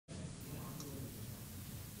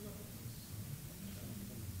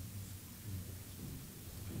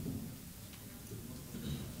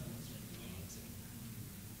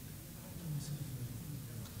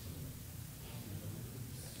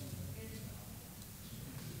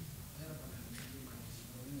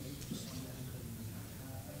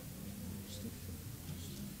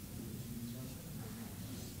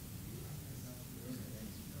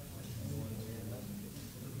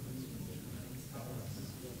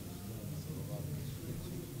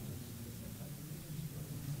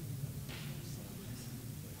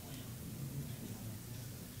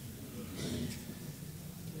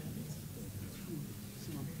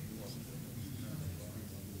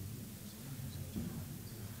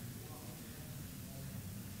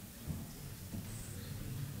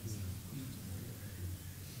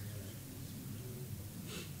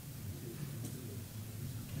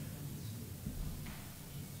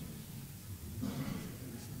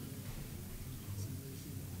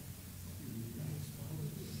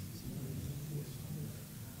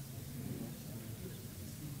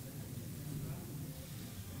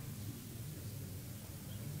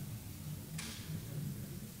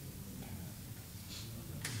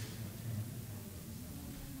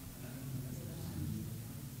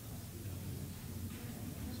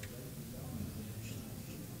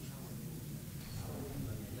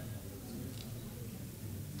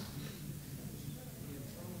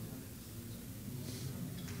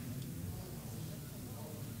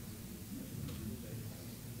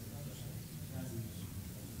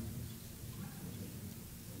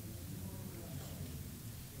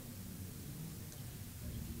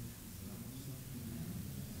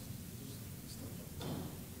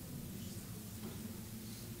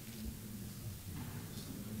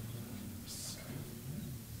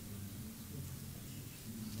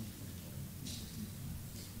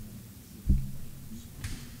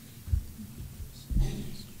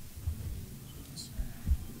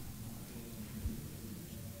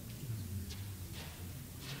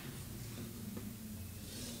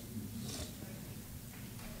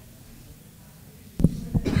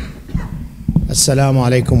السلام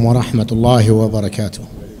عليكم ورحمة الله وبركاته.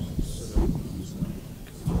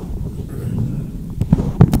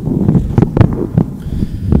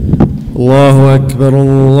 الله أكبر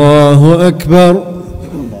الله أكبر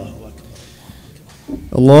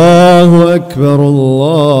الله أكبر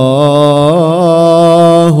الله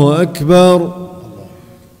أكبر.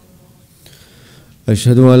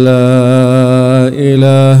 أشهد أن لا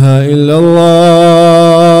إله إلا الله.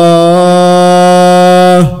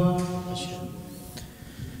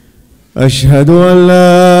 أشهد أن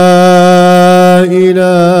لا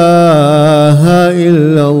إله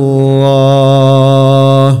إلا الله.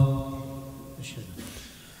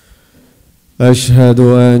 أشهد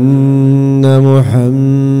أن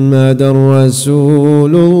محمدًا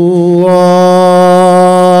رسول الله.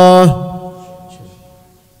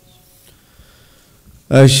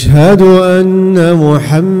 أشهد أن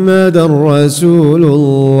محمدًا رسول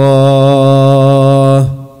الله.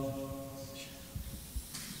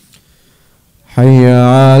 حي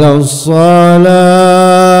على الصلاة.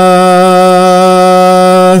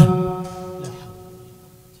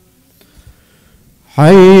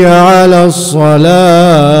 حي على الصلاة.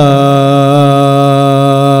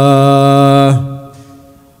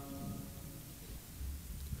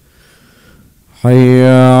 حي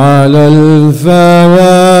على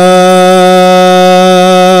الفلاح.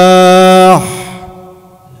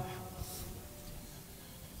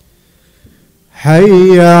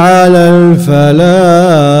 حي على الفلاح.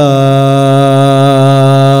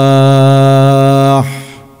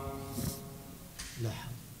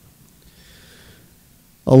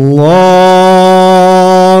 الله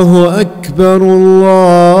أكبر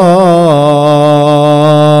الله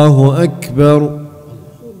أكبر.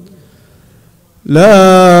 لا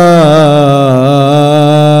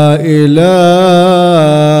إله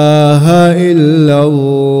إلا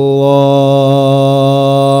الله.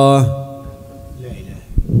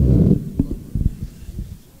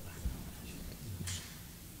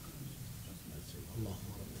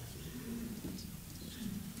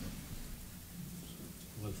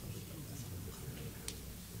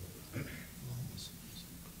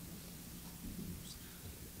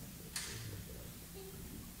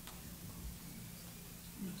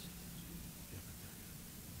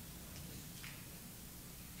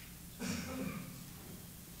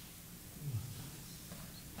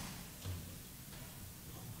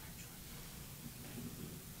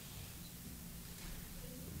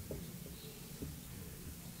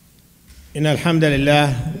 إن الحمد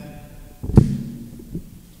لله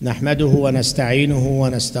نحمده ونستعينه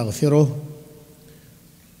ونستغفره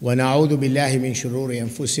ونعوذ بالله من شرور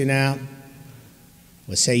أنفسنا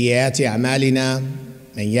وسيئات أعمالنا.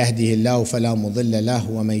 من يهده الله فلا مضل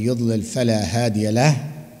له ومن يضلل فلا هادي له.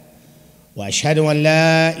 وأشهد أن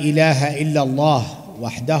لا إله إلا الله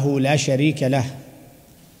وحده لا شريك له.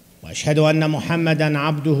 وأشهد أن محمدًا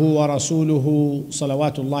عبده ورسوله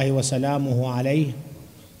صلوات الله وسلامه عليه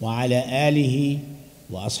وعلى آله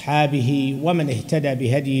وأصحابه ومن اهتدى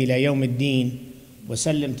بهديه إلى يوم الدين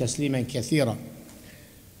وسلم تسليما كثيرا.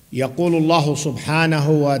 يقول الله سبحانه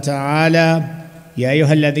وتعالى: يا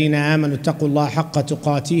أيها الذين آمنوا اتقوا الله حق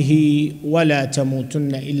تقاته ولا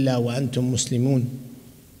تموتن إلا وأنتم مسلمون.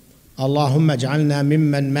 اللهم اجعلنا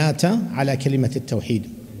ممن مات على كلمة التوحيد.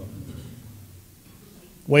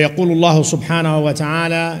 ويقول الله سبحانه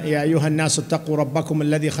وتعالى: يا أيها الناس اتقوا ربكم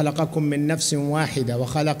الذي خلقكم من نفس واحدة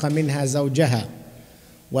وخلق منها زوجها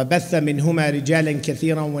وبث منهما رجالا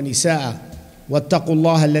كثيرا ونساء واتقوا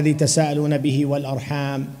الله الذي تساءلون به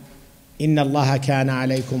والأرحام إن الله كان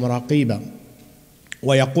عليكم رقيبا.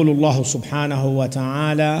 ويقول الله سبحانه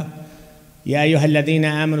وتعالى: يا أيها الذين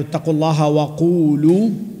آمنوا اتقوا الله وقولوا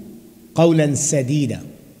قولا سديدا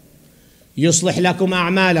يصلح لكم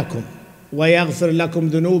أعمالكم ويغفر لكم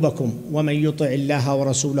ذنوبكم ومن يطع الله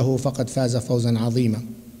ورسوله فقد فاز فوزا عظيما.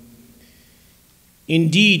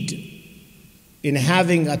 Indeed, in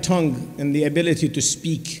having a tongue and the ability to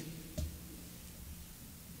speak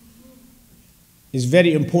is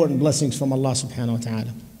very important blessings from Allah subhanahu wa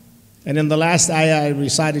ta'ala. And in the last ayah I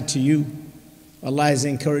recited to you, Allah is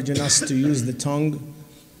encouraging us to use the tongue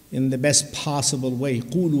in the best possible way.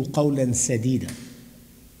 قُولُوا قَوْلًا سَدِيدًا.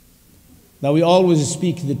 That we always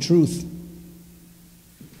speak the truth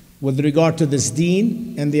with regard to this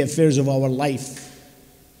deen and the affairs of our life.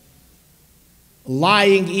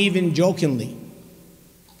 Lying, even jokingly,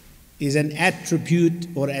 is an attribute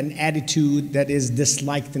or an attitude that is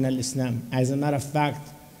disliked in Islam. As a matter of fact,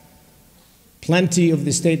 plenty of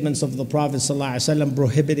the statements of the Prophet ﷺ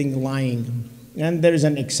prohibiting lying. And there is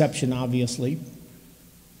an exception, obviously.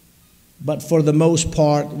 But for the most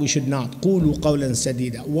part, we should not. قُولُوا قَوْلًا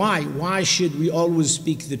سَدِيدًا. Why? Why should we always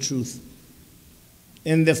speak the truth?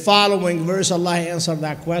 In the following verse, Allah answered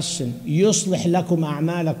that question. يُصْلِحْ لَكُمْ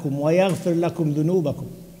أَعْمَالَكُمْ وَيَغْفِرْ لَكُمْ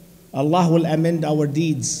ذُنُوبَكُمْ. Allah will amend our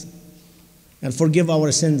deeds and forgive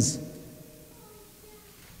our sins.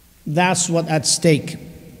 That's what at stake.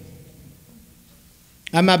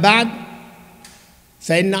 أما بعد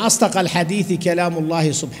فإن أصدق الحديث كلام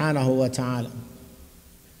الله سبحانه وتعالى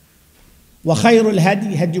وخير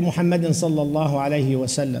الهدي هدي محمد صلى الله عليه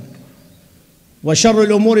وسلم وشر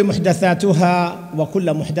الأمور محدثاتها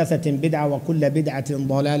وكل محدثة بدعة وكل بدعة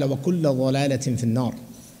ضلالة وكل ضلالة في النار.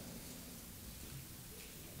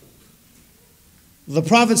 The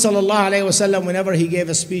Prophet ﷺ, whenever he gave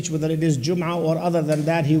a speech, whether it is Jummah or other than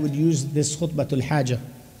that, he would use this khutbatul hajah.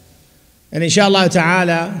 And inshallah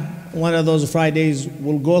ta'ala, one of those Fridays,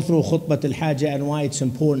 we'll go through khutbatul hajah and why it's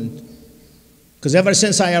important. Because ever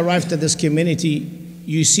since I arrived to this community,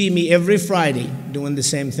 you see me every Friday doing the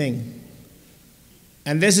same thing.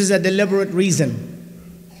 And this is a deliberate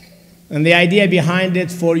reason. And the idea behind it,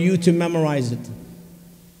 for you to memorize it,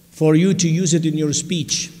 for you to use it in your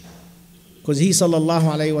speech. Because he sallallahu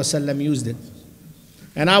alayhi wasallam used it.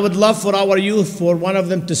 And I would love for our youth, for one of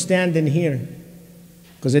them to stand in here.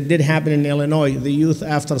 Because it did happen in Illinois. The youth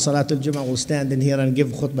after Salatul Jummah will stand in here and give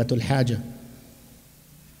khutbatul hajah.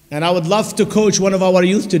 And I would love to coach one of our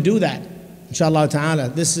youth to do that. Inshallah ta'ala.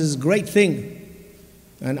 This is a great thing.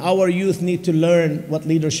 And our youth need to learn what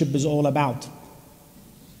leadership is all about.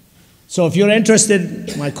 So if you're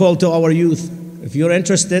interested, my call to our youth, if you're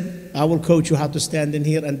interested, I will coach you how to stand in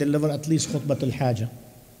here and deliver at least khutbatul hajah.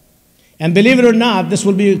 And believe it or not, this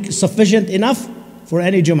will be sufficient enough for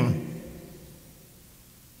any Jummah.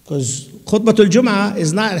 Because khutbatul Jummah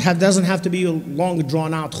is not, doesn't have to be a long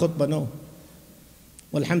drawn out khutbah, no.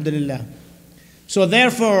 Alhamdulillah. So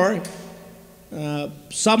therefore,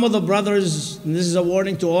 some of the brothers, and this is a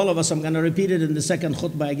warning to all of us, I'm going to repeat it in the second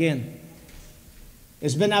khutbah again.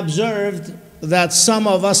 It's been observed that some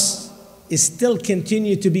of us still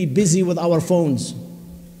continue to be busy with our phones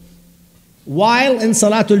while in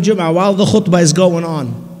Salatul Jummah, while the khutbah is going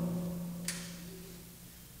on.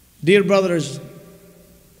 Dear brothers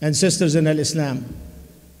and sisters in Islam,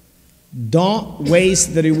 don't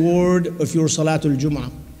waste the reward of your Salatul Jummah.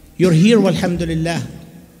 You're here, walhamdulillah.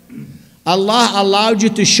 Allah allowed you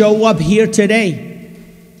to show up here today.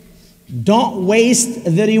 Don't waste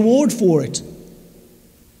the reward for it.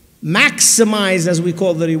 Maximize, as we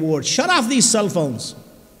call the reward. Shut off these cell phones.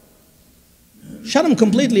 Shut them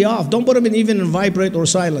completely off. Don't put them even in vibrate or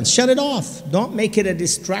silence. Shut it off. Don't make it a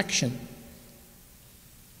distraction.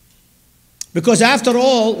 Because after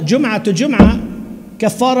all, Jum'ah to Jum'ah,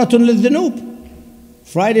 kafaratun lil-dhunub.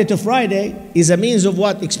 Friday to Friday is a means of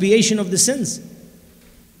what? Expiation of the sins.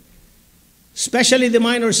 Especially the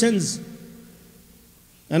minor sins.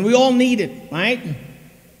 And we all need it, right?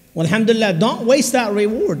 Well, alhamdulillah, don't waste that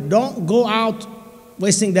reward. Don't go out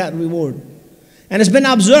wasting that reward. And it's been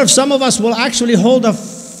observed, some of us will actually hold a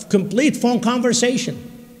complete phone conversation.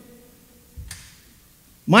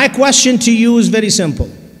 My question to you is very simple.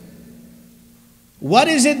 What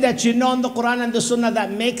is it that you know in the Qur'an and the Sunnah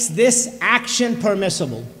that makes this action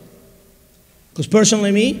permissible? Because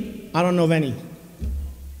personally me, I don't know of any.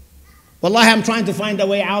 Wallahi, I'm trying to find a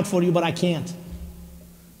way out for you, but I can't.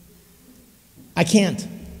 I can't.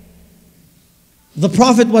 The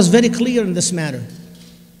Prophet was very clear in this matter.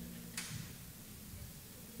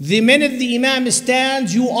 The minute the Imam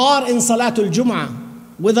stands, you are in Salatul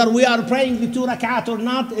Jum'ah. Whether we are praying the 2 rak'at or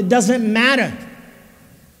not, it doesn't matter.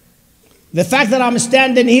 The fact that I'm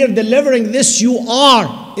standing here delivering this, you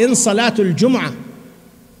are in Salatul Jum'ah.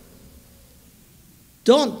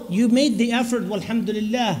 You made the effort,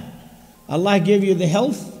 walhamdulillah. Allah gave you the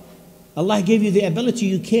health. Allah gave you the ability,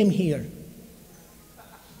 you came here.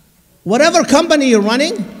 Whatever company you're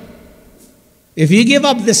running, if you give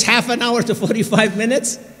up this half an hour to 45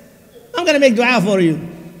 minutes, I'm going to make dua for you.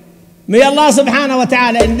 May Allah subhanahu wa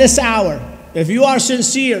ta'ala in this hour, if you are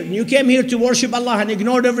sincere and you came here to worship Allah and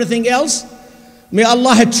ignored everything else, may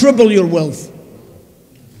Allah triple your wealth.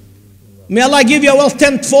 May Allah give you a wealth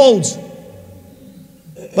tenfold.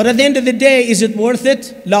 But at the end of the day, is it worth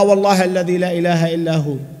it? La wallahi alladhi la ilaha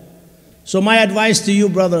illahu. So my advice to you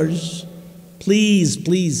brothers, please,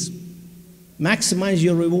 please, maximize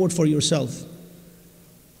your reward for yourself.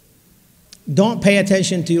 Don't pay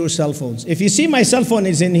attention to your cell phones. If you see my cell phone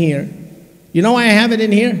is in here, you know why I have it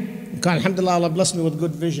in here? God, alhamdulillah, Allah blessed me with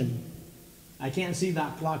good vision. I can't see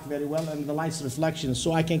that clock very well and the light's reflection,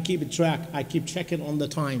 so I can keep it track. I keep checking on the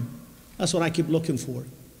time. That's what I keep looking for.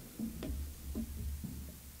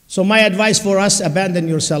 So my advice for us, abandon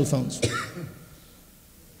your cell phones.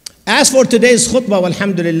 As for today's khutbah,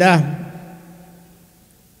 alhamdulillah,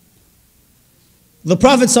 The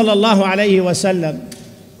Prophet sallallahu alaihi wasallam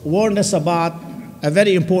warned us about a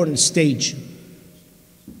very important stage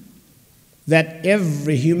that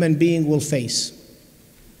every human being will face,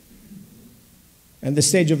 and the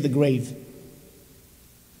stage of the grave.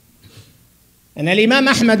 And Imam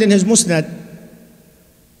Ahmad in his Musnad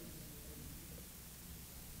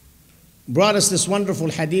brought us this wonderful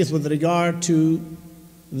hadith with regard to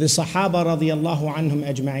the Sahaba radiyallahu anhum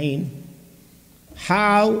ajma'een,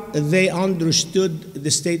 how they understood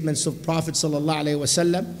the statements of Prophet sallallahu alaihi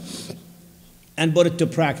wasallam and put it to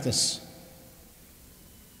practice.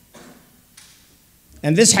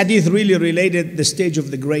 And this hadith really related the stage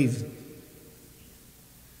of the grave.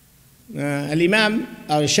 Al-Imam,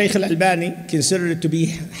 Shaykh al-Albani considered it to be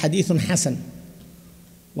hadithun hasan,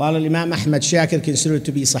 while Imam Ahmad Shakir considered it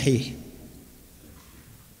to be sahih.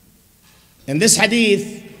 In this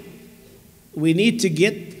hadith, we need to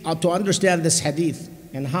get to understand this hadith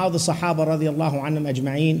and how the Sahaba radiallahu anhum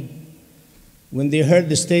ajma'een, when they heard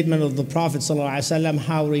the statement of the Prophet sallallahu alaihi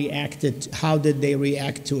wasallam, how did they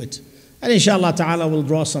react to it? And inshallah ta'ala we'll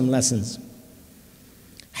draw some lessons.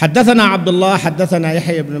 حدثنا عبد الله حدثنا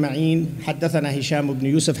يحيى بن معين حدثنا هشام بن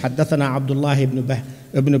يوسف حدثنا عبد الله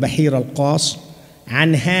بن بحير القاص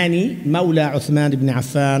عن هاني مولى عثمان بن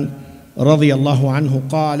عفان رضي الله عنه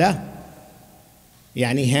قال،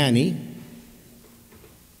 يعني هاني،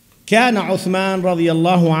 كان عثمان رضي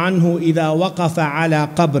الله عنه إذا وقف على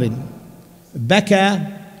قبر بكى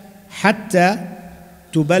حتى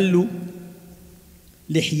تبل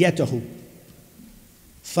لحيته،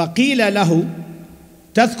 فقيل له: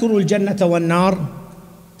 تذكر الجنة والنار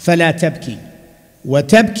فلا تبكي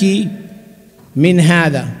وتبكي من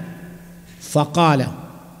هذا؟ فقال: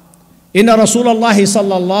 إن رسول الله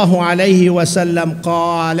صلى الله عليه وسلم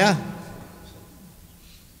قال: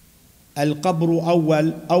 القبر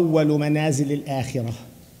أول منازل الآخرة،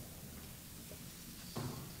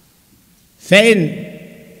 فإن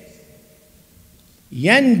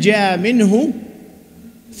ينجى منه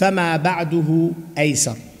فما بعده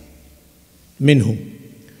أيسر منه،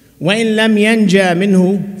 وإن لم ينجى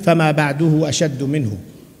منه فما بعده أشد منه.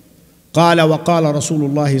 قال: وقال رسول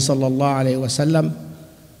الله صلى الله عليه وسلم: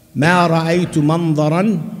 ما رأيت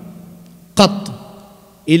منظرا قط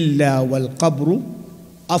إلا والقبر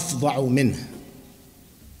أفظع منه.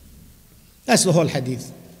 That's the whole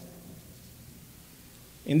hadith.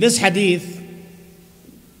 In this hadith,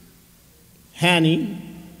 Hani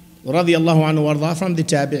radiallahu anhu warda, from the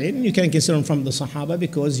tabi'in, you can consider him from the Sahaba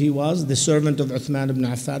because he was the servant of Uthman ibn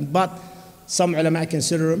Affan, but some ulama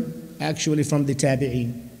consider him actually from the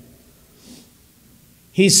tabi'in.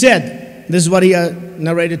 He said, this is what he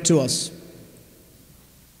narrated to us,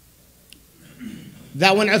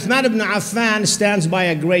 that when Uthman ibn Affan stands by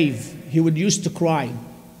a grave, he would used to cry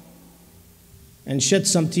and shed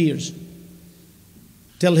some tears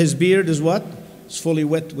till his beard is what? Is fully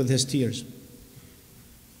wet with his tears.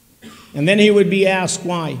 And then he would be asked,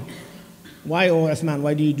 why? Why, O Uthman,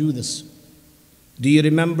 why do you do this? Do you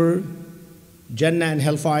remember Jannah and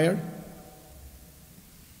hellfire?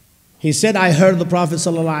 He said, I heard the Prophet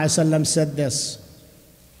ﷺ said this.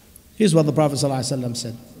 Here's what the Prophet ﷺ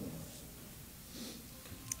said.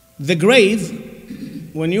 The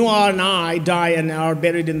grave, when you and I die and are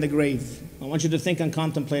buried in the grave, I want you to think and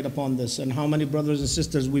contemplate upon this and how many brothers and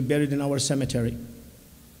sisters we buried in our cemetery.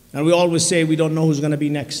 And we always say we don't know who's going to be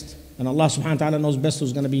next. And Allah subhanahu wa ta'ala knows best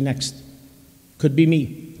who's going to be next. Could be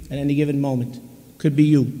me at any given moment. Could be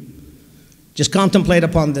you. Just contemplate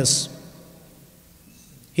upon this.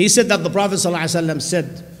 He said that the Prophet ﷺ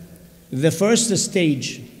said, the first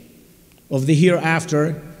stage of the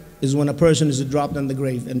hereafter is when a person is dropped in the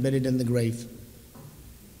grave and buried in the grave.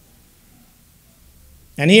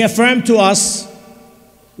 And he affirmed to us,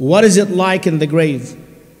 what is it like in the grave?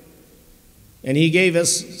 And he gave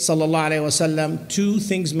us, sallallahu alayhi wasallam, two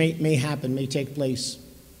things may happen, may take place.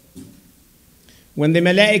 When the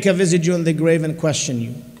malaika visit you in the grave and question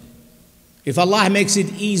you, if Allah makes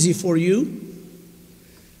it easy for you,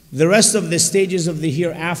 the rest of the stages of the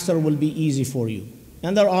hereafter will be easy for you.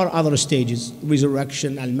 And there are other stages: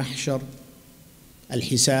 resurrection, al-mahshar,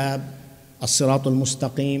 al-hisab, al-sirat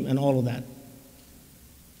al-mustaqim, and all of that.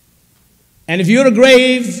 And if your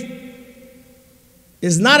grave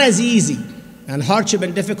is not as easy and hardship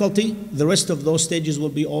and difficulty, the rest of those stages will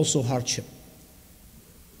be also hardship.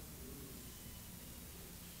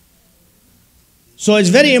 So it's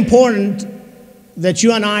very important that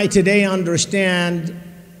you and I today understand,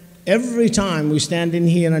 every time we stand in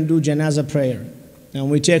here and do janazah prayer, and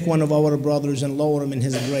we take one of our brothers and lower him in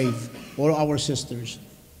his grave, or our sisters,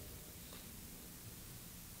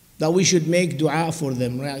 that we should make dua for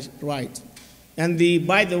them, right? And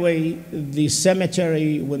by the way, the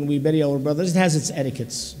cemetery, when we bury our brothers, it has its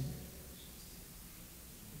etiquettes.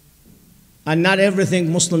 And not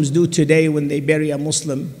everything Muslims do today when they bury a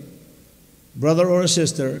Muslim brother or a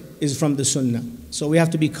sister is from the Sunnah. So we have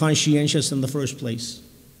to be conscientious in the first place.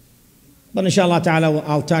 But inshallah ta'ala,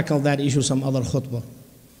 I'll tackle that issue some other khutbah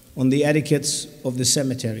on the etiquettes of the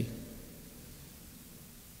cemetery.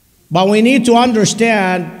 But we need to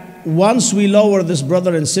understand, once we lower this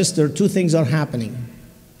brother and sister, two things are happening.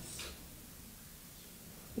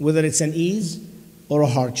 Whether it's an ease or a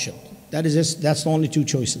hardship. That's the only two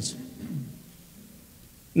choices.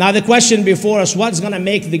 Now the question before us, what's going to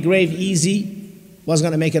make the grave easy? What's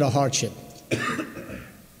going to make it a hardship?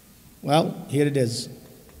 Well, here it is.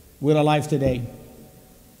 We're alive today.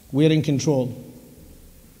 We're in control.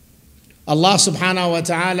 Allah subhanahu wa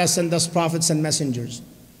ta'ala sent us prophets and messengers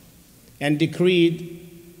and decreed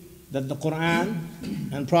that the Qur'an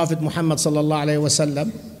and Prophet Muhammad sallallahu alayhi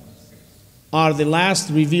wasallam are the last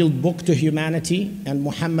revealed book to humanity, and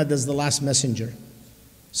Muhammad is the last messenger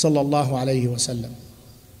sallallahu alayhi wasallam.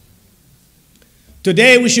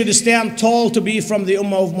 Today we should stand tall to be from the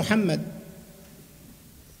Ummah of Muhammad.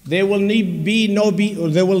 There will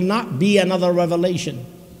not be another revelation.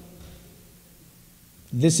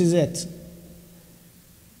 This is it.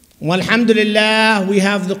 Walhamdulillah, we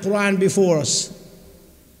have the Qur'an before us.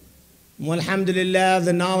 Walhamdulillah,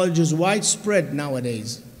 the knowledge is widespread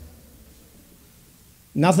nowadays.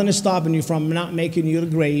 Nothing is stopping you from not making your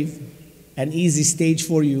grave an easy stage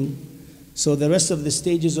for you. So the rest of the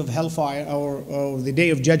stages of hellfire or the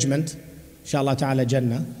day of judgment, inshallah ta'ala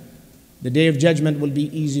Jannah, the day of judgment will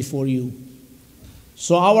be easy for you.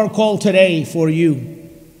 So our call today for you,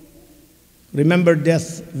 remember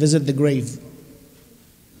death, visit the grave.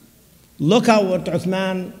 Look at what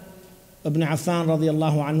Uthman ibn Affan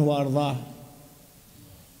radiallahu anhu wa ardah.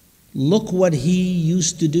 Look what he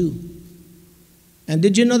used to do. And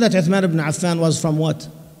did you know that Uthman ibn Affan was from what?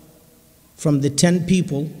 From the 10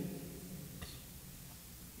 people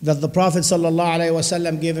that the Prophet sallallahu alaihi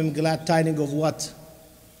wasallam gave him glad tidings of what?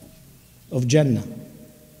 Of Jannah.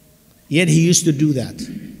 Yet he used to do that.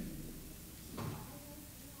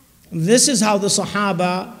 This is how the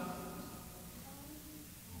Sahaba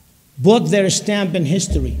put their stamp in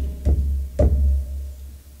history.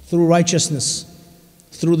 Through righteousness,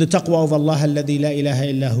 through the taqwa of Allah alladhi la ilaha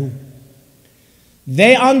illahu.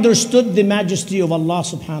 They understood the majesty of Allah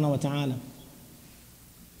subhanahu wa ta'ala.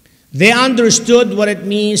 They understood what it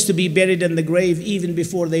means to be buried in the grave even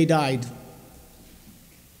before they died.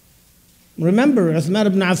 Remember, Uthman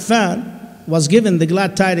ibn Affan was given the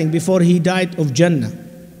glad tidings before he died of Jannah.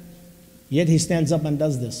 Yet he stands up and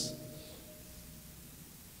does this.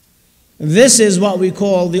 This is what we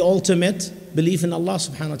call the ultimate belief in Allah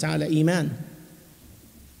subhanahu wa ta'ala, Iman.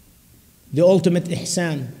 The ultimate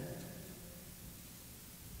ihsan.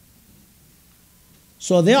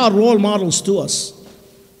 So they are role models to us.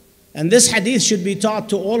 And this hadith should be taught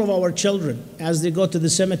to all of our children as they go to the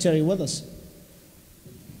cemetery with us.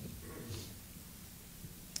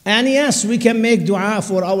 And yes, we can make dua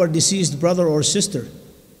for our deceased brother or sister.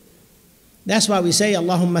 That's why we say,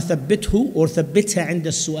 Allahumma thabbithu or thabbitha inda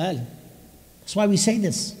su'al. That's why we say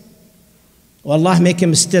this. Oh Allah, make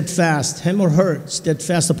him steadfast, him or her,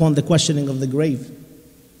 steadfast upon the questioning of the grave.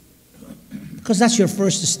 Because that's your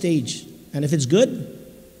first stage. And if it's good,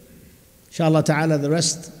 inshallah ta'ala, the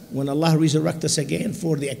rest, when Allah resurrects us again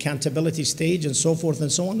for the accountability stage and so forth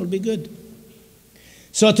and so on, will be good.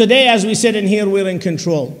 So today, as we sit in here, we're in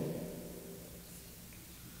control.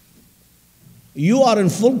 You are in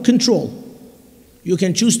full control. You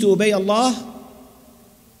can choose to obey Allah,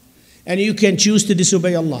 and you can choose to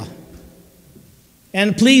disobey Allah.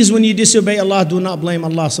 And please, when you disobey Allah, do not blame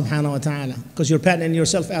Allah subhanahu wa ta'ala, because you're patterning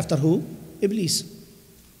yourself after who? Iblis.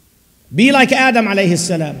 Be like Adam alayhi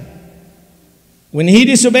salam. When he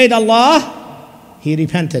disobeyed Allah, he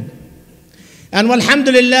repented. And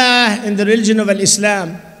walhamdulillah, in the religion of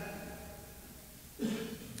Islam,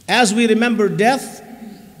 as we remember death,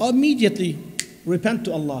 immediately repent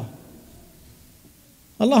to Allah.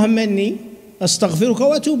 Allahumma inni astaghfiruka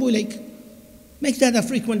wa atubu ilayk. Make that a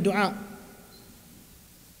frequent dua.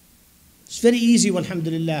 It's very easy,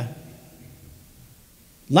 walhamdulillah.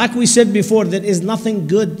 Like we said before, there is nothing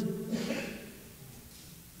good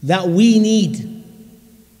that we need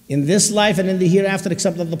in this life and in the hereafter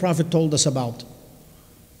except that the Prophet told us about.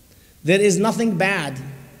 There is nothing bad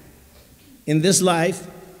in this life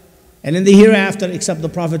and in the hereafter except the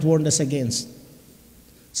Prophet warned us against.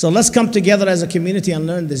 So let's come together as a community and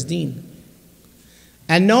learn this deen.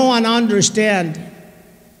 And know and understand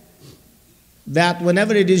that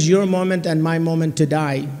whenever it is your moment and my moment to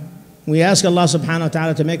die, We ask Allah subhanahu wa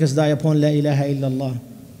ta'ala to make us die upon La ilaha illallah.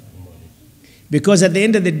 Because at the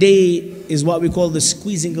end of the day is what we call the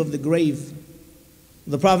squeezing of the grave.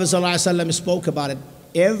 The Prophet ﷺ spoke about it.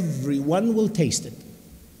 Everyone will taste it.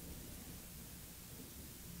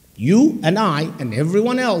 You and I and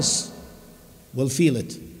everyone else will feel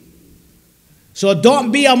it. So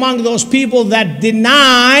don't be among those people that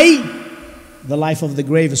deny the life of the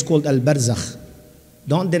grave. Is called al-barzakh.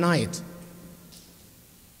 Don't deny it.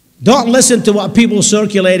 Don't listen to what people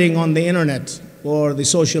circulating on the internet or the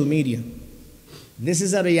social media. This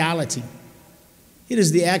is a reality. It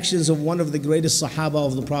is the actions of one of the greatest Sahaba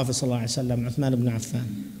of the Prophet ﷺ, Uthman ibn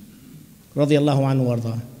Affan, radiyallahu anhu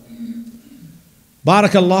warda.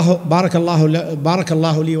 بارك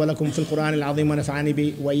الله لي ولكم في القرآن العظيم ونفعني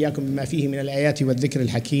به وإياكم بما فيه من الآيات والذكر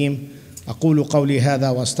الحكيم. أقول قولي هذا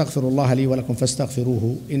وأستغفر الله لي ولكم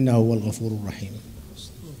فاستغفروه إنه هو الغفور الرحيم.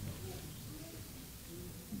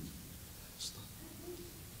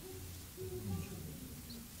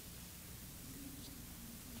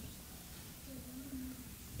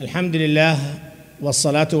 الحمد لله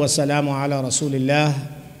والصلاة والسلام على رسول الله.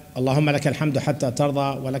 اللهم لك الحمد حتى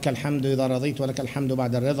ترضى ولك الحمد إذا رضيت ولك الحمد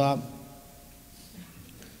بعد الرضا.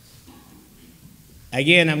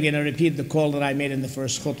 Again, I'm going to repeat the call that I made in the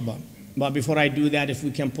first khutbah. But before I do that, if we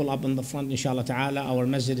can pull up in the front, inshallah ta'ala, our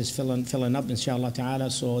masjid is filling up, inshallah ta'ala.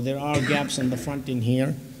 So there are gaps in the front in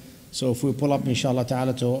here. So if we pull up, inshallah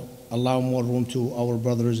ta'ala, to allow more room to our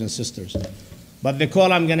brothers and sisters. But the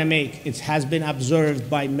call I'm going to make, it has been observed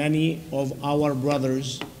by many of our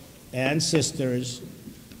brothers and sisters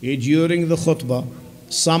during the khutbah.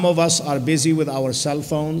 Some of us are busy with our cell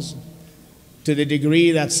phones to the degree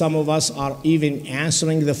that some of us are even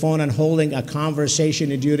answering the phone and holding a conversation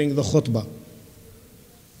during the khutbah.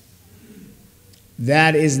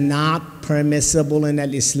 That is not permissible in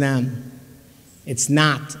Islam. It's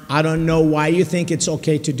not. I don't know why you think it's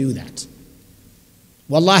okay to do that.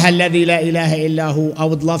 Wallahi alladhi la ilaha illahu, I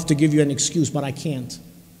would love to give you an excuse, but I can't.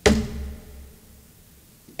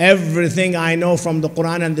 Everything I know from the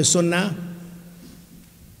Qur'an and the Sunnah,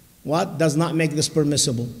 what does not make this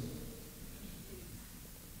permissible?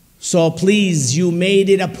 So please, you made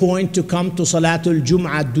it a point to come to Salatul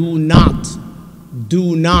Jummah.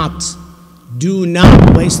 Do not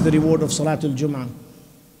waste the reward of Salatul Jummah.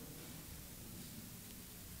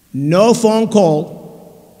 No phone call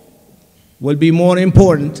will be more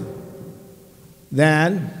important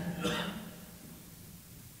than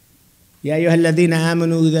يا أيها الذين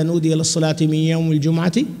آمنوا إذا نودي للصلاة من يوم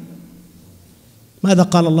الجمعة ماذا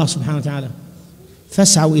قال الله سبحانه وتعالى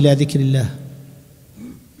فاسعوا إلى ذكر الله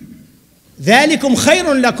ذلكم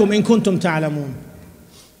خير لكم إن كنتم تعلمون.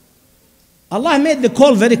 Allah made the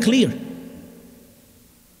call very clear.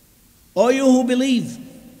 All you who believe,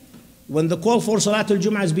 when the call for Salatul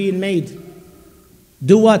Jummah is being made,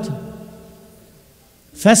 do what?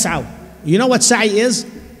 Fas'aw. You know what sa'i is?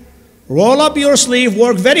 Roll up your sleeve,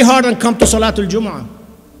 work very hard, and come to Salatul Jummah.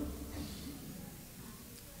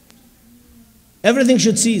 Everything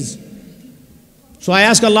should cease. So I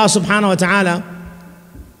ask Allah subhanahu wa ta'ala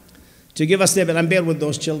to give us and bear with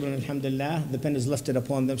those children, alhamdulillah. The pen is lifted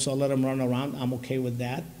upon them, so let them run around. I'm okay with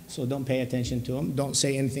that. So don't pay attention to them. Don't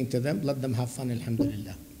say anything to them. Let them have fun,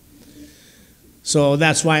 alhamdulillah. So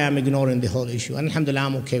that's why I'm ignoring the whole issue. And alhamdulillah,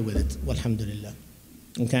 I'm okay with it. Walhamdulillah.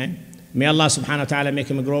 Okay? May Allah subhanahu wa ta'ala make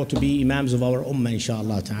him grow to be imams of our ummah,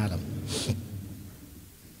 inshallah ta'ala.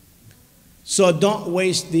 So don't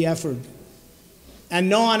waste the effort. And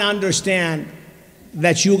know and understand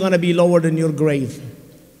that you're going to be lowered in your grave.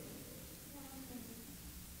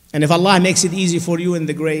 And if Allah makes it easy for you in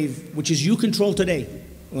the grave, which is you control today,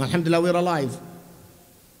 well, alhamdulillah, we're alive.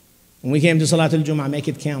 When we came to Salatul Jummah, make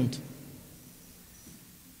it count.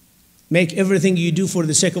 Make everything you do for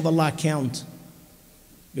the sake of Allah count.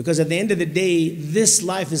 Because at the end of the day, this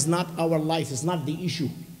life is not our life, it's not the issue.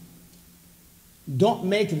 Don't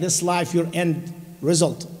make this life your end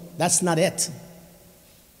result. That's not it.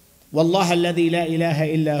 Wallahi alladhi la ilaha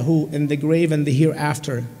illa hu, in the grave and the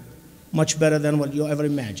hereafter, much better than what you ever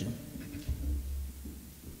imagine.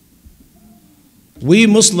 We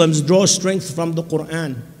Muslims draw strength from the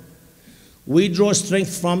Qur'an. We draw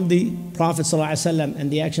strength from the Prophet ﷺ and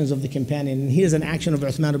the actions of the companion. And here's an action of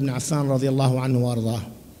Uthman ibn Affan radiallahu anhu wa ardah.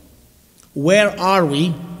 Where are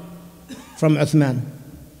we from Uthman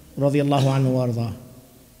radiallahu anhu wa ardah?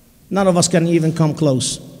 None of us can even come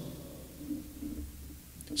close.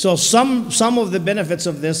 So some of the benefits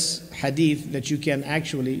of this hadith that you can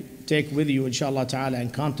actually take with you, inshallah ta'ala,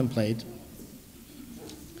 and contemplate.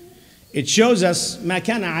 It shows us ما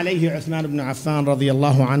كان عليه عثمان بن عفان رضي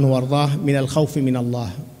الله عنه وارضاه من الخوف من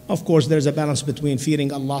الله. Of course, there's a balance between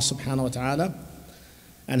fearing Allah subhanahu wa ta'ala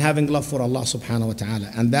and having love for Allah subhanahu wa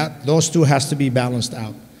ta'ala. And those two has to be balanced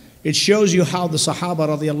out. It shows you how the Sahaba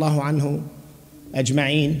radiallahu anhu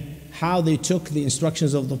ajma'een, how they took the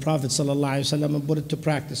instructions of the Prophet sallallahu alaihi wasallam and put it to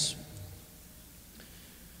practice.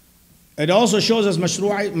 It also shows us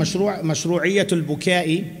مشروعية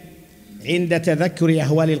البكاء عند تذكر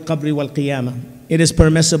أهوال القبر والقيامة. It is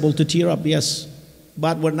permissible to tear up, yes.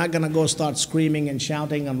 But we're not going to go start screaming and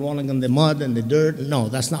shouting and rolling in the mud and the dirt. No,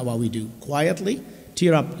 that's not what we do. Quietly,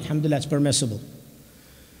 tear up. Alhamdulillah, it's permissible.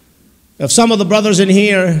 If some of the brothers in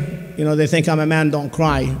here, they think I'm a man, don't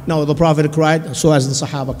cry. No, the Prophet cried, so as the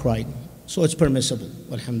Sahaba cried. So it's permissible.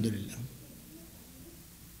 Alhamdulillah.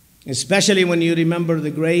 Especially when you remember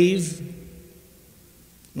the grave,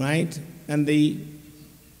 right? And the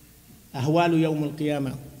ahwalu yawm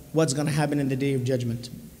al-qiyamah. What's going to happen in the day of judgment.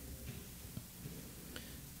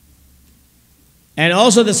 And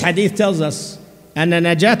also this hadith tells us أن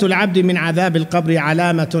نجاة العبد من عذاب القبر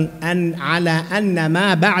علامة على أن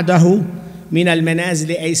ما بعده من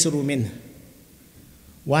المنازل أيسر منه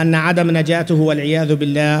وأن عدم نجاته والعياذ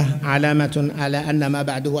بالله علامة على أن ما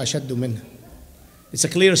بعده أشد منه. It's a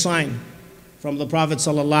clear sign from the Prophet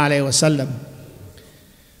sallallahu alaihi wasallam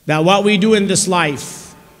that what we do in this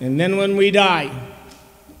life and then when we die,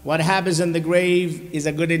 what happens in the grave is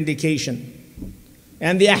a good indication.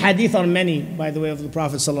 And the ahadith are many, by the way, of the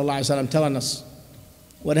Prophet ﷺ telling us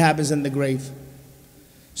what happens in the grave.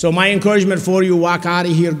 So my encouragement for you, walk out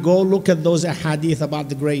of here, go look at those ahadith about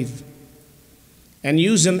the grave and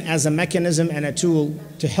use them as a mechanism and a tool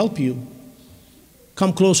to help you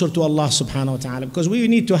come closer to Allah subhanahu wa ta'ala. Because we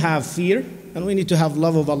need to have fear and we need to have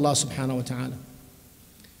love of Allah subhanahu wa ta'ala.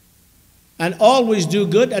 And always do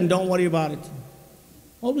good and don't worry about it.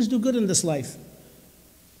 Always do good in this life.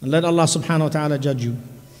 And let Allah subhanahu wa ta'ala judge you.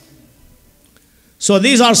 So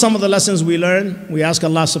these are some of the lessons we learn. We ask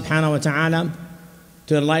Allah subhanahu wa ta'ala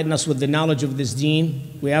to enlighten us with the knowledge of this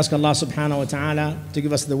deen. We ask Allah subhanahu wa ta'ala to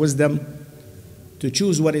give us the wisdom to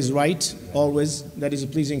choose what is right, always, that is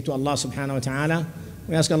pleasing to Allah subhanahu wa ta'ala.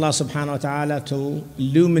 We ask Allah subhanahu wa ta'ala to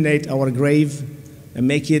illuminate our grave and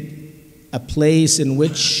make it a place in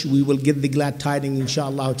which we will get the glad tidings,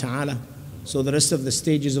 inshaAllah ta'ala. So the rest of the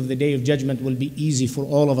stages of the day of judgment will be easy for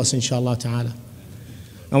all of us, inshaAllah ta'ala.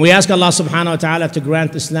 And we ask Allah subhanahu wa ta'ala to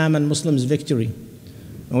grant Islam and Muslims victory.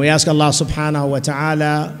 And we ask Allah subhanahu wa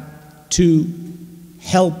ta'ala to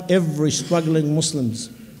help every struggling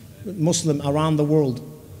Muslim around the world.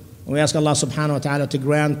 And we ask Allah subhanahu wa ta'ala to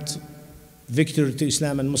grant victory to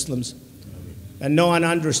Islam and Muslims. And know and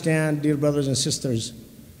understand, dear brothers and sisters,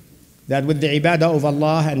 that with the ibadah of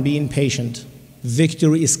Allah and being patient,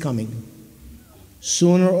 victory is coming.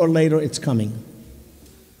 Sooner or later it's coming.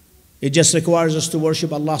 It just requires us to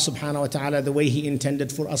worship Allah subhanahu wa ta'ala the way He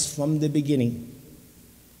intended for us from the beginning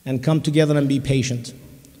and come together and be patient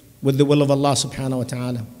with the will of Allah subhanahu wa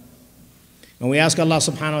ta'ala. And we ask Allah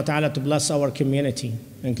subhanahu wa ta'ala to bless our community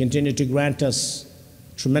and continue to grant us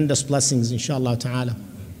tremendous blessings, inshaAllah ta'ala.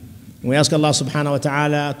 And we ask Allah subhanahu wa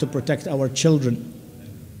ta'ala to protect our children.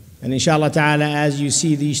 And inshaAllah ta'ala, as you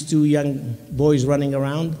see these two young boys running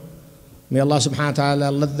around, may Allah subhanahu wa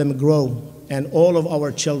ta'ala let them grow and all of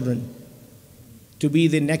our children to be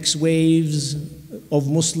the next waves of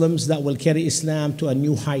Muslims that will carry Islam to a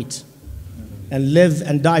new height and live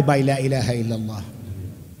and die by La ilaha illallah.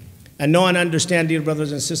 And know and understand, dear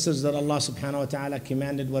brothers and sisters, that Allah subhanahu wa ta'ala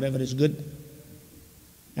commanded whatever is good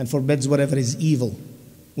and forbids whatever is evil.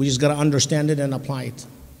 We just got to understand it and apply it.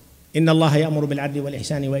 إن الله يأمر بالعدل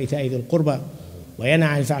والإحسان وإيتاء ذي القربى وينهى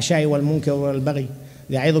عن الفحشاء والمنكر والبغي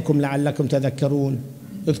يعظكم لعلكم تذكرون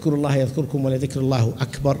اذكروا الله يذكركم ولذكر الله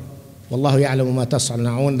أكبر والله يعلم ما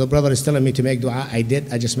تصنعون. The brother is telling me to make dua. I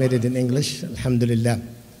did. I just made it in English. Alhamdulillah.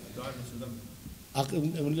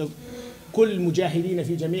 كل المجاهدين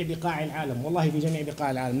في جميع بقاع العالم والله في جميع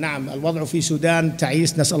بقاع العالم. نعم الوضع في السودان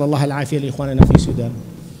تعيس. نسأل الله العافية لإخواننا في السودان.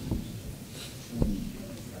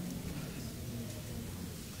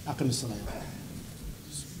 أقم الصلاة.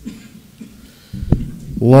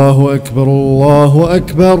 الله أكبر الله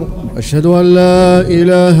أكبر أشهد أن لا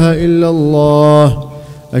إله إلا الله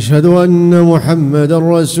أشهد أن محمد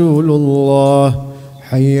رسول الله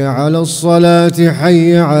حي على الصلاة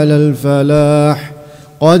حي على الفلاح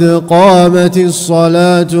قد قامت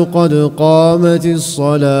الصلاة قد قامت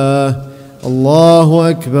الصلاة الله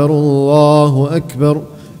أكبر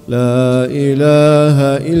لا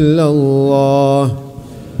إله إلا الله.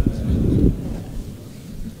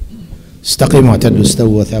 استقيموا واعتدلوا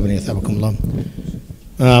استووا ثابا يثابكم الله.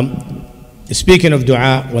 Speaking of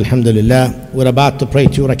dua, alhamdulillah, we're about to pray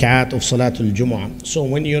 2 rak'at of Salatul Jummah. So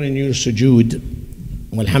when you're in your sujood,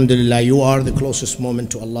 Alhamdulillah, you are the closest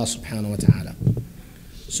moment to Allah subhanahu wa ta'ala.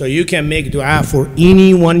 So you can make dua for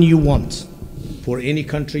anyone you want, for any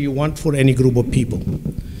country you want, for any group of people.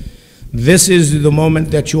 This is the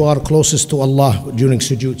moment that you are closest to Allah during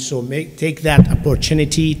sujood. So take that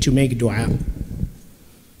opportunity to make dua.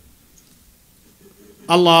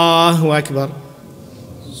 Allahu Akbar.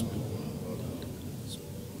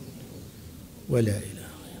 Wa la ilaha illallah.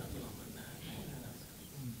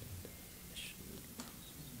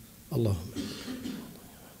 Allahumma.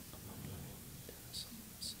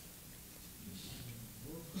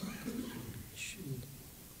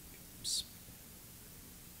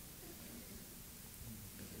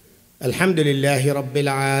 الحمد لله رب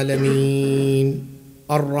العالمين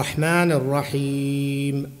الرحمن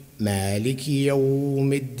الرحيم مالك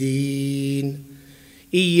يوم الدين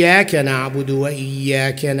إياك نعبد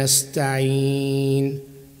وإياك نستعين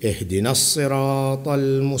اهدنا الصراط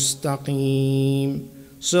المستقيم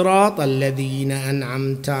صراط الذين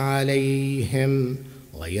أنعمت عليهم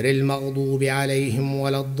غير المغضوب عليهم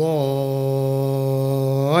ولا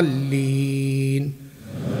الضالين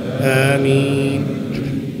آمين.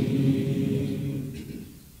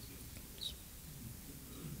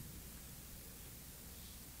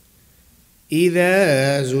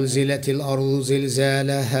 إذا زلزلت الأرض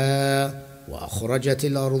زلزالها وأخرجت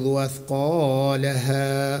الأرض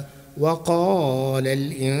أثقالها وقال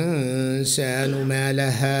الإنسان ما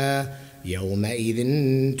لها يومئذ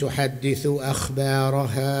تحدث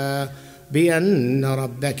أخبارها بأن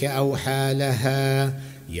ربك أوحى لها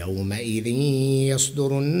يومئذ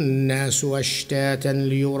يصدر الناس أشتاتا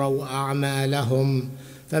ليروا أعمالهم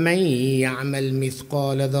فمن يعمل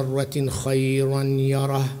مثقال ذرة خيرا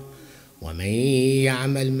يره ومن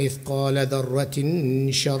يعمل مثقال ذرة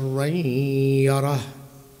شرا يره.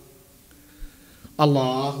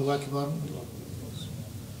 الله أكبر.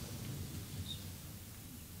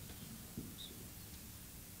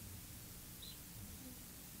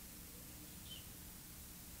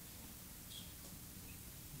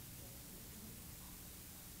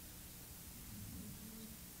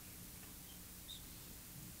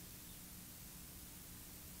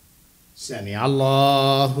 سمع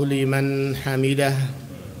الله لمن حمده.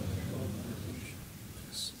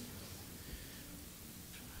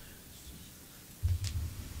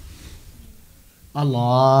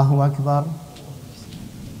 الله أكبر.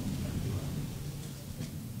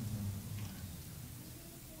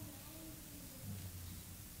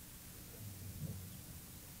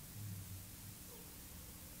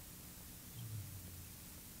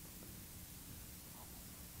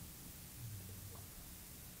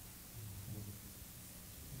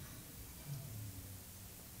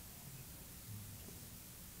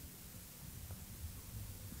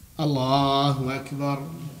 الله أكبر.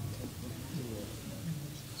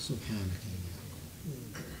 سبحانك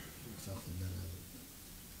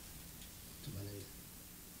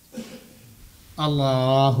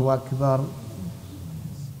الله أكبر.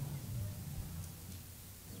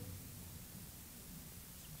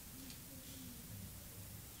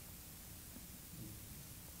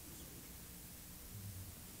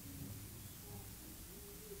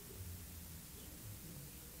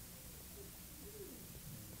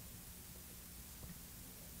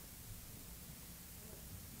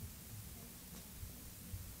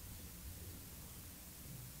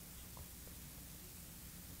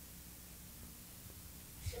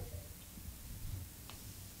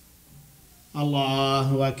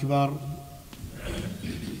 الله أكبر.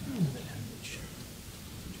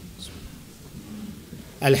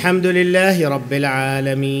 الحمد لله رب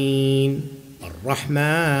العالمين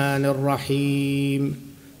الرحمن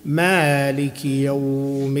الرحيم مالك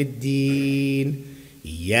يوم الدين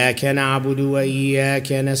إياك نعبد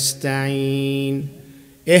وإياك نستعين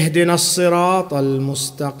اهدنا الصراط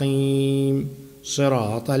المستقيم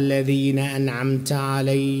صراط الذين أنعمت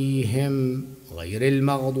عليهم غير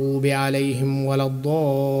المغضوب عليهم ولا الضالين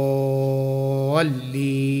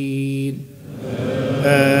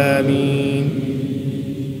آمين.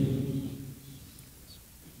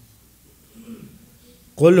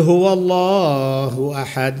 قل هو الله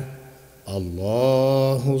أحد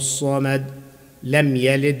الله الصمد لم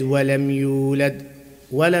يلد ولم يولد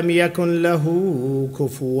ولم يكن له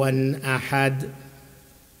كفوا أحد.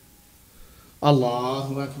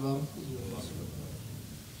 الله أكبر.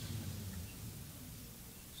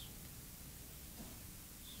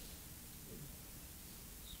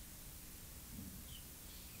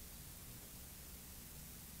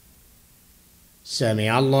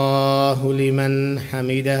 سمع الله لمن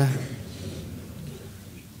حمده.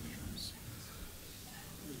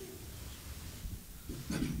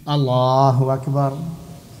 الله أكبر.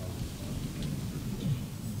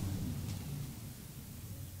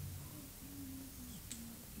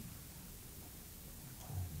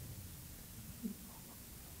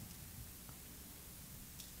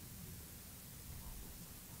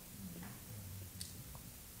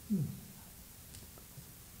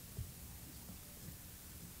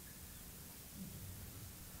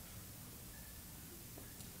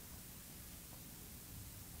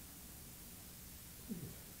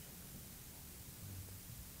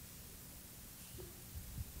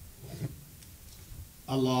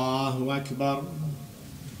 الله أكبر.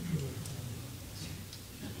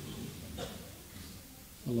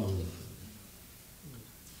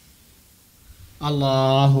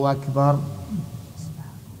 الله أكبر.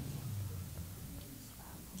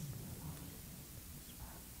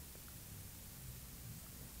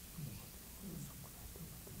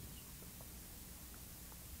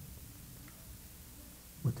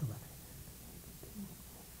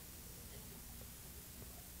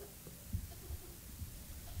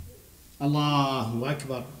 الله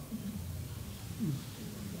أكبر.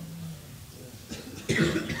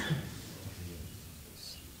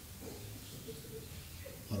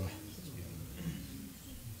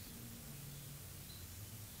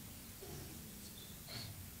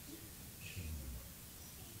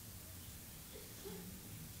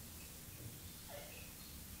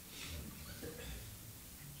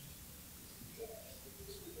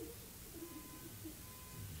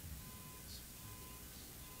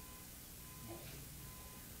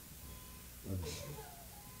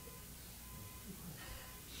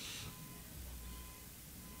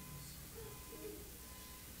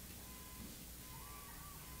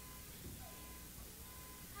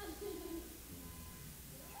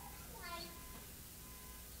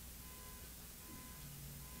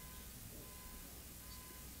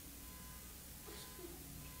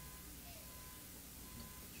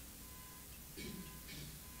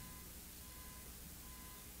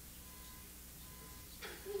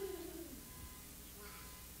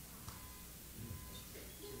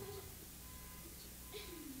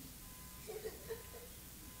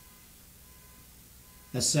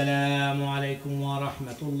 السلام عليكم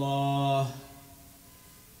ورحمة الله.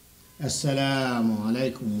 السلام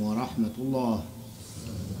عليكم ورحمة الله.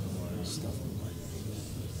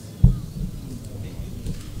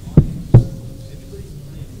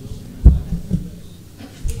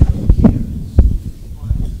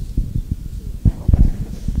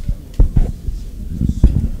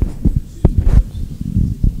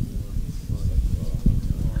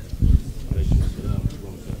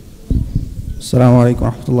 Assalamu alaikum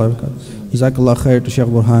wa rahmatullahi wa barakatuh. Jazakallah khair to Sheikh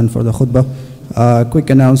Burhan for the khutbah. Quick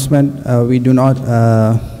announcement, we do not,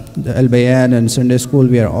 the Al-Bayan and Sunday school,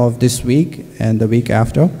 we are off this week and the week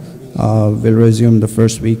after. We'll resume the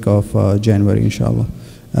first week of January, inshallah.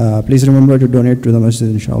 Please remember to donate to the masjid,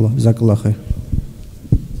 inshallah. Jazakallah khair.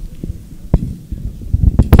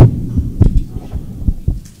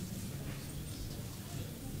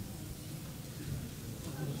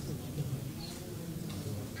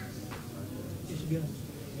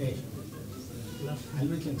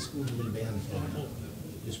 الويكند سكول بالبيان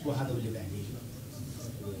الاسبوع هذا واللي بعديه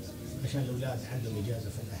عشان الاولاد عندهم اجازه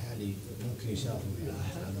في الاهالي ممكن يسافروا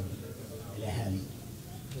الاهالي.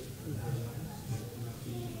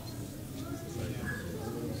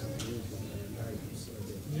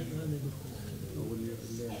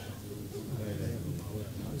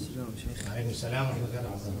 وعليكم السلام ورحمه الله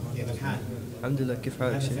وبركاته. كيف الحال؟ الحمد لله. كيف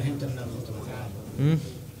حالك شيخ؟ فهمت من الخطبه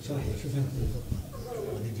شرح لي شو فهمت من الخطبه؟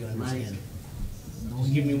 What did you understand?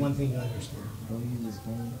 Just give me one thing you understand. Don't use his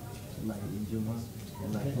phone like in Jummah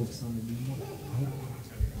and like focus on the deen.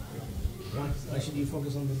 Why should you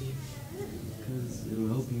focus on the deen? Because it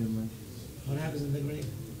will help you in life. What happens in the grave?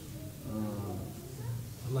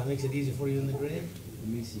 Allah makes it easy for you in the grave. It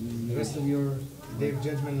makes it easy. The rest of your day of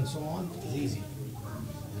judgment and so on is easy.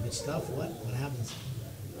 If it's tough, what? What happens?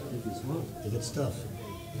 If it's what? If it's tough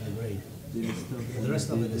in the grave. Then it's tough. The rest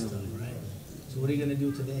of it is tough, right? So what are you going to do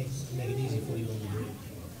today to make it easy for you in the grave?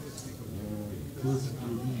 Close to the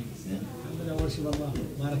deen. Yeah. Worship Allah.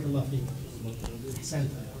 Barakallah feek. Ahsan.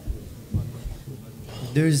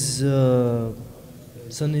 There's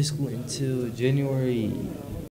Sunday school until January